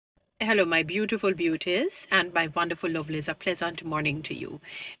Hello, my beautiful beauties and my wonderful lovelies. A pleasant morning to you.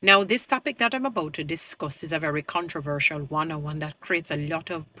 Now, this topic that I'm about to discuss is a very controversial one, and one that creates a lot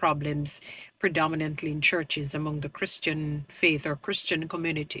of problems, predominantly in churches among the Christian faith or Christian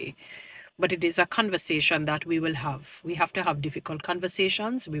community. But it is a conversation that we will have. We have to have difficult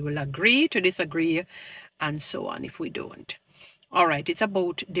conversations. We will agree to disagree, and so on if we don't. All right, it's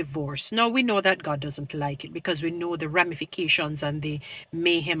about divorce. Now, we know that God doesn't like it because we know the ramifications and the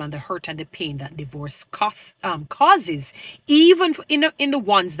mayhem and the hurt and the pain that divorce causes, even in the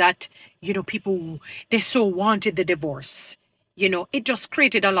ones that, people, they so wanted the divorce. It just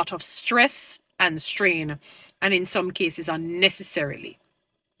created a lot of stress and strain, and in some cases unnecessarily.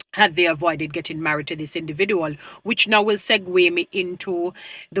 Had they avoided getting married to this individual, which now will segue me into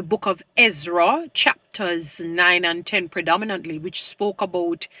the book of Ezra, chapters 9 and 10 predominantly, which spoke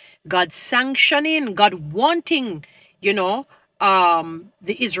about God sanctioning, God wanting,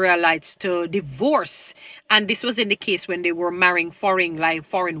 the Israelites to divorce. And this was in the case when they were marrying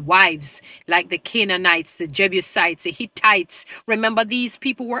foreign wives, like the Canaanites, the Jebusites, the Hittites. Remember, these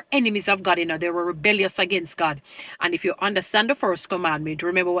people were enemies of God. They were rebellious against God. And if you understand the first commandment,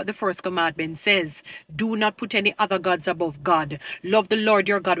 remember what the first commandment says. Do not put any other gods above God. Love the Lord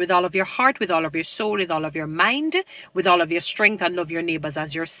your God with all of your heart, with all of your soul, with all of your mind, with all of your strength, and love your neighbors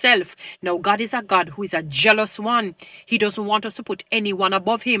as yourself. Now, God is a God who is a jealous one. He doesn't want us to put anyone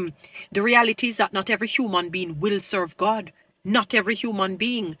above him. The reality is that not every human being will serve God. Not every human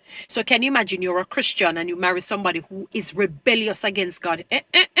being. So can you imagine you're a Christian and you marry somebody who is rebellious against God?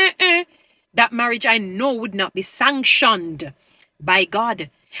 That marriage, I know, would not be sanctioned by God.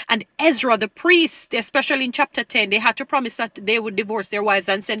 And Ezra, the priest, especially in chapter 10, they had to promise that they would divorce their wives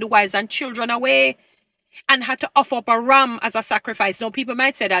and send the wives and children away, and had to offer up a ram as a sacrifice. Now, people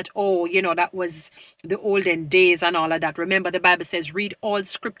might say that, that was the olden days and all of that. Remember, the Bible says, read all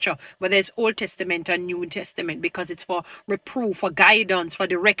scripture, whether it's Old Testament and New Testament, because it's for reproof, for guidance, for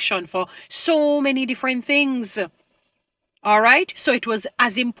direction, for so many different things. All right. So it was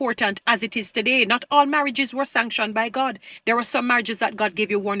as important as it is today. Not all marriages were sanctioned by God. There were some marriages that God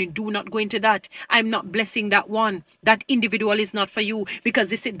gave you warning. Do not go into that. I'm not blessing that one. That individual is not for you, because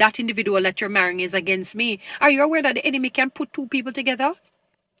they said that individual that you're marrying is against me. Are you aware that the enemy can put two people together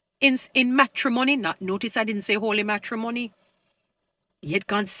in matrimony? Notice I didn't say holy matrimony. Yet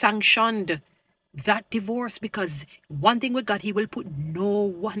God sanctioned that divorce, because one thing with God, he will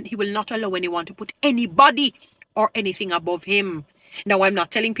not allow anyone to put anybody or anything above him. Now, I'm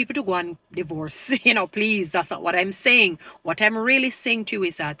not telling people to go and divorce, please, that's not what I'm saying. What I'm really saying to you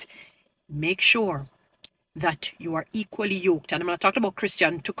is that make sure that you are equally yoked. And I'm not talking about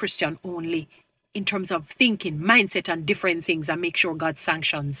Christian to Christian only, in terms of thinking, mindset, and different things, and make sure God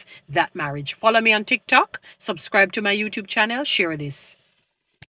sanctions that marriage. Follow me on TikTok, subscribe to my YouTube channel, share this.